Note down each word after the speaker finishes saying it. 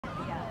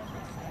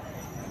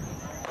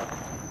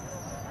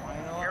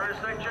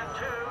section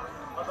 2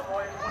 of the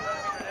boys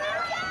 100-meter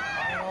dash.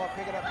 You know what?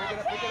 Pick it up, pick it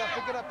up, pick it up,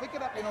 pick it up, pick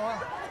it up, you know what?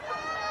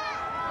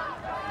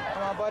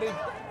 Come on, buddy.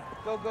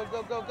 Go, go,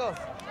 go, go, go.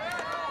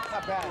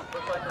 Not bad.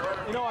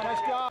 You know what?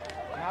 Nice job.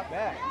 Not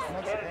bad.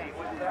 Not Kennedy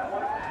bad. with that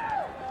one.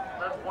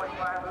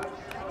 11.5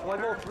 boots.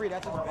 103,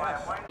 that's the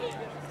best.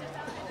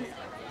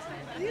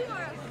 You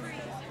are a freak.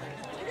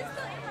 It is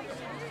still in my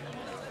shirt.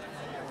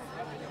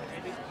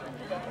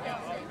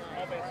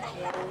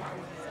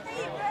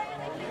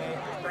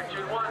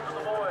 Section 1 for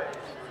the boys.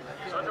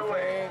 Underway.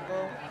 Okay, go.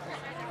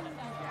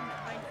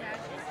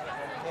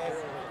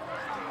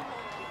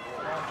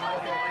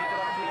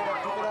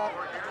 Keep it up.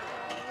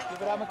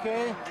 Keep it up,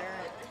 McKay.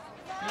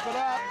 Keep it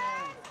up.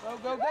 Go,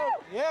 go, go.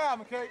 Yeah,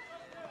 McKay. It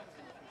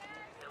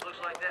looks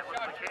like that was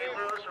McKay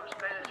Lewis from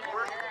Spanish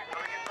Fork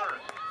coming in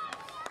first.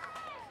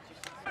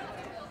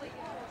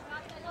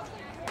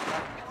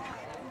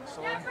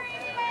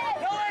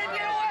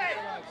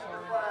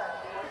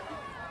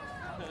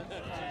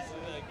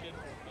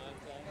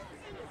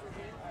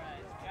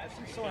 I've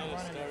seen someone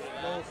running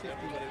low 50,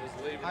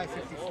 high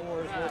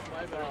 54s.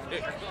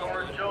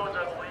 Soren Jones, I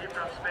believe,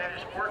 from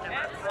Spanish Fork in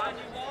that front.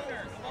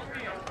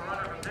 Here comes the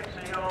runner from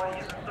Dixie Hall.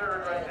 He's in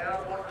third right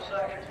now, going for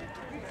second.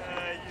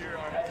 You're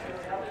all right. Keep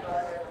that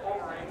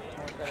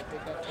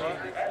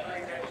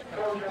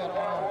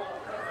on.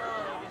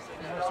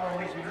 Soren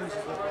usually loses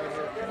it right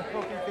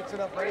here. He picks it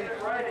up, buddy.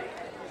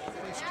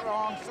 Stay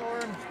strong,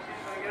 Soren.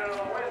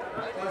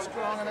 Stay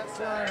strong in that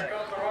Soren.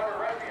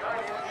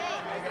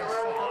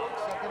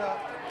 Suck it up.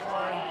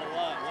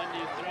 When do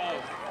you throw?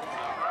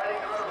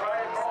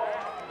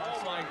 Oh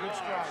my, good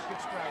strike,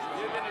 good strike.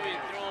 You're going to be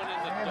thrown in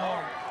the Bring it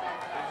dark. home.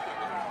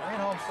 Bring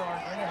it home,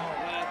 Soren. Bring it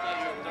home. When I thought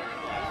you were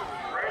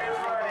third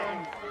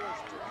line.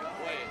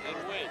 Wait,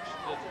 in which?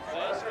 The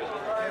best or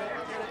the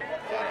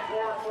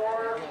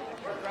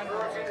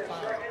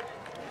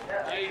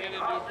Now you're going to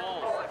do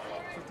both.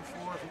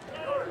 54.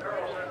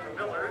 Carlson from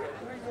Millard.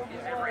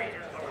 And Reed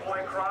is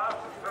McCoy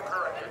Croft from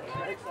Hurricane.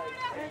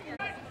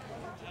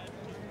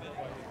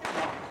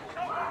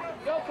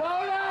 Go,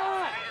 Coda!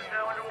 Speed is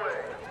now underway.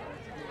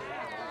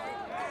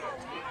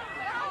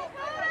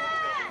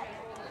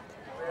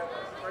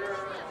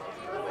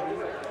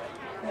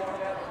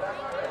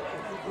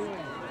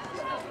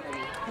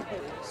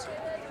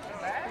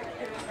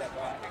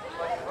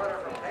 Like the runner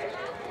from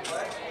Mason,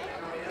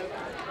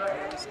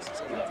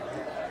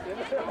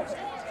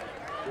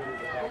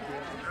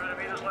 300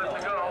 meters left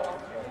to go.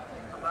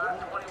 About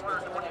 21 or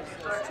 22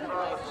 seconds on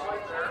the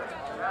point there.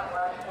 That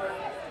last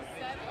place.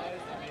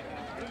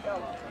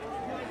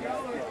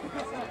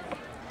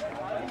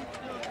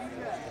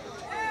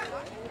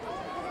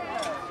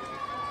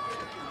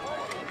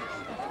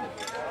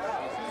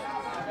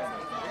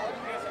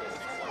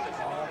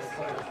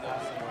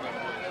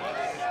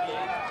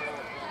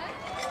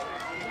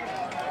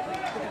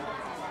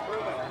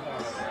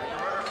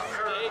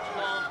 Stage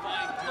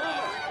qualifying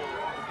time.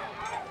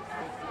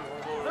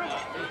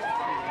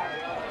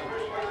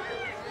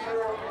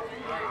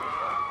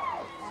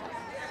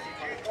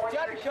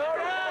 Johnny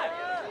Coda!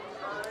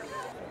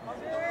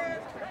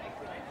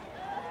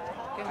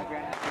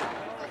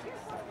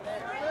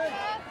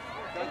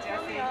 Go,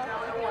 Jesse.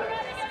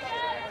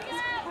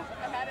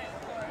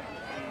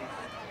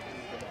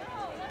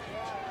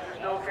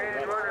 There's no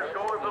caged runners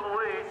going for the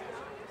lead.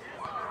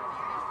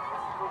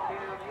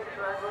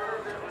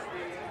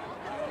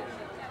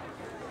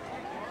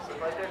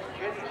 Like that's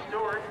Jenny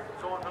Stewart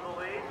going for the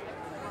lead.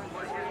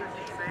 Going against her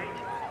teammate,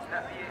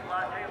 that being La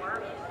Taylor.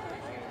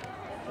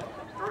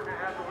 Stewart going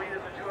to have the lead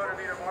at the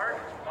 200-meter mark,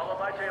 followed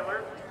by Taylor.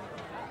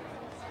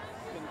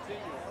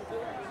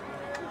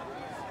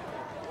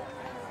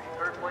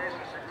 Third place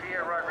is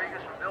Cynthia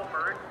Rodriguez from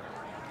Milford.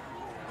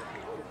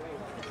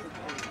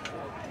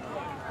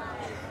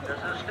 This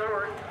is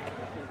Stewart.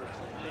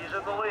 She's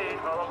in the lead,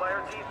 followed by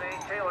her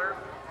teammate, Taylor.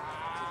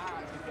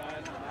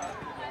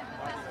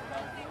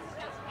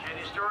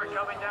 Jenny Stewart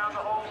coming down the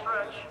home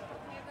stretch.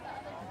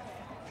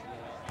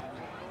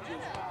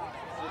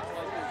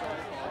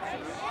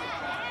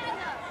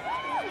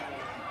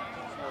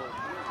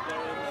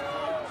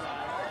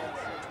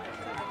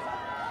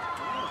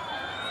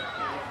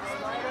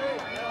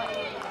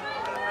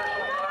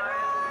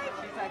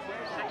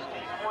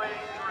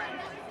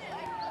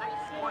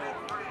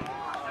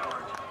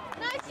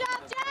 Nice job,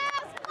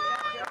 Jazz! Come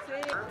on!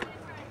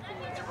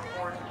 Number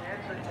 4 is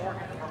Jansen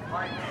Morgan from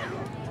Pineview.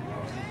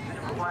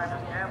 Number 5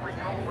 is Natalie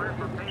Colbert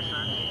from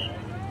Payson.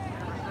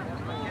 Number 6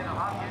 is McKenna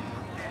Hopkins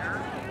from Gator.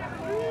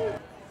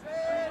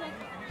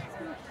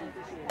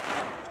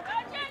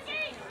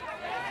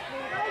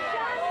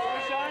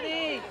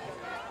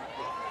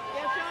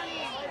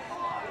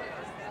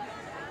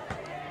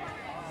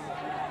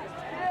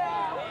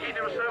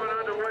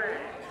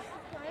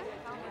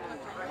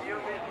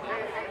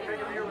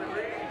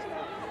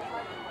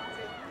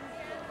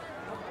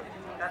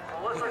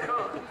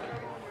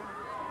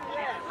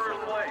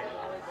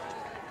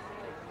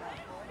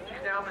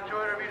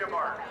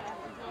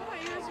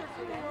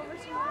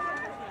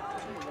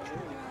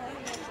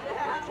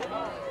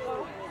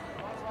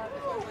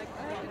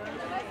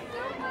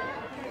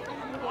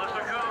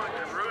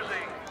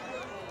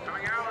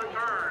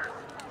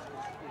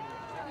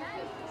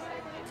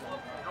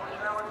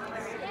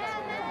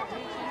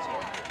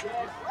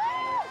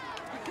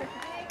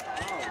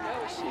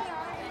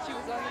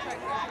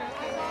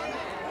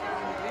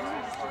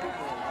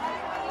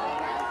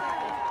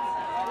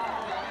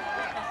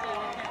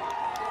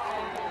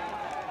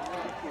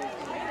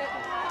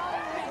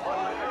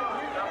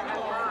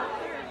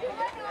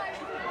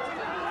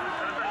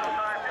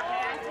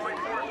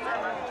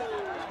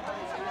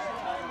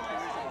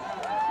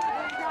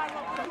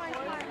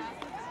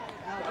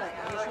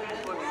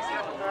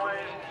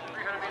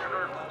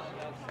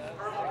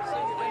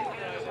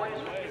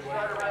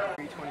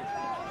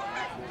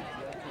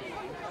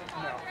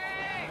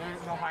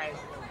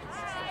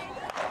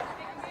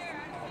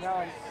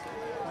 No,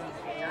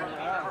 Here's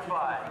number 5.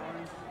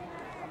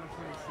 I'm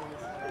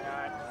 26. I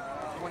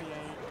got 28.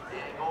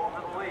 Leading goal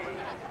to the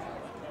lead.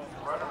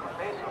 Running from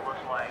pace, it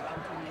looks like.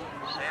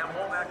 Sam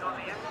Womack on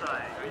the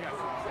inside.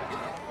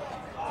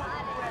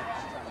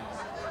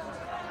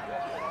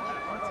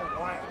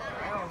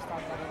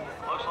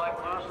 Looks like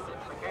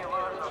McKay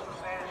Lewis of the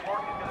Spanish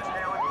Fork is going to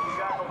challenge. You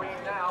got the lead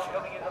now,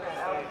 coming into the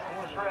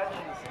stretch.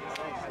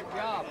 Good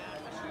job.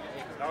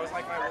 That was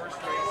like my worst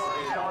race.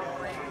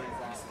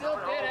 You still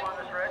did it. On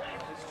the stretch.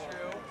 It's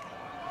true.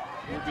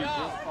 Good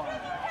job.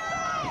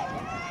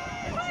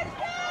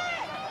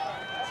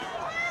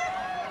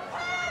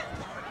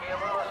 McKay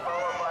Lewis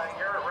followed by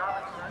Garrett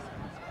Robinson.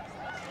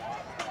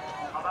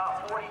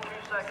 About 42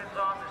 seconds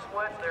on the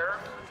split there.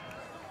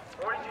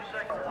 42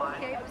 seconds line.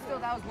 Okay, but still,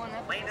 that was one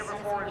up. Lane number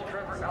 4 is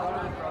Trevor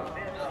Allen from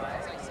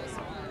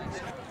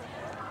Midside.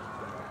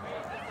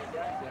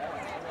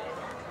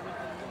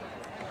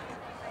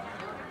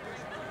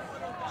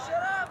 Shut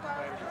up,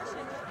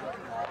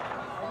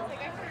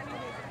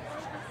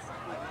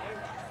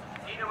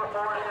 Heat number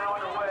 4 is now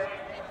underway.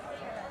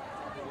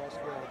 West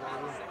go,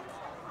 baby.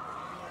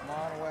 Come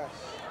on,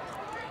 West.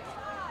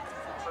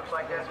 Looks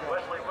like that's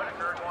Wesley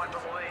Whitaker going for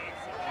the lead.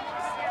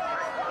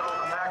 Rick Little in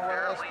the back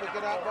there. West, pick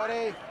it up,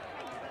 buddy.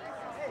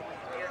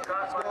 He is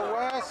caught by Go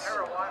West.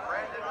 Parawan,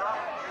 Brandon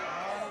Robinson.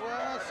 Come on,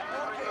 West.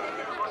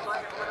 Looks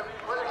like it's going to be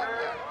Whitaker.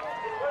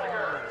 It's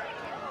Whitaker.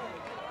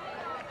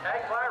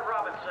 Tagged by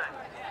Robinson.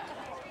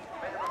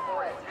 Lane number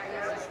 4 is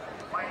Jacob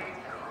Mighty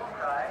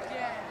Kukai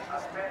of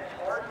Spanish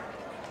Fork.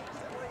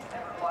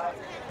 Number 5.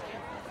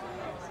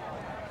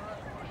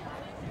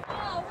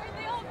 Oh, where'd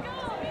they all go?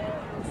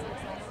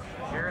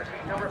 Here's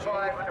heat number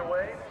 5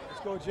 underway.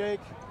 Let's go, Jake.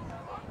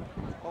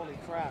 Holy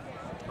crap.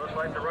 Looks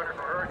like the runner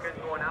from Hurricane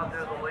going out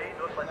there to the lead.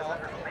 Looks like the No,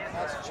 runner from Midside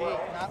that's as Jake,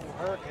 well. not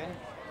Hurricane.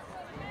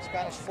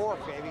 Spanish Fork,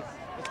 baby.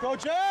 Let's go,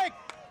 Jake!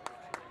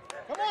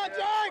 Come on,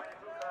 Jake!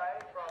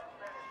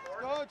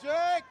 Go,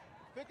 Jake!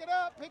 Pick it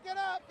up, pick it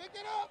up, pick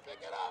it up,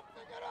 pick it up,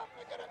 pick it up,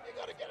 pick it up. You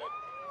gotta get it.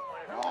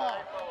 Come on.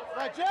 All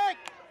right, Jake!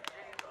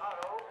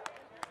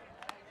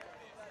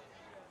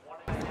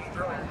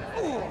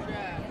 Ooh.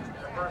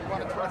 You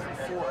wanted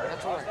 23-4.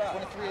 That's all right.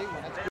 23-8. That's good.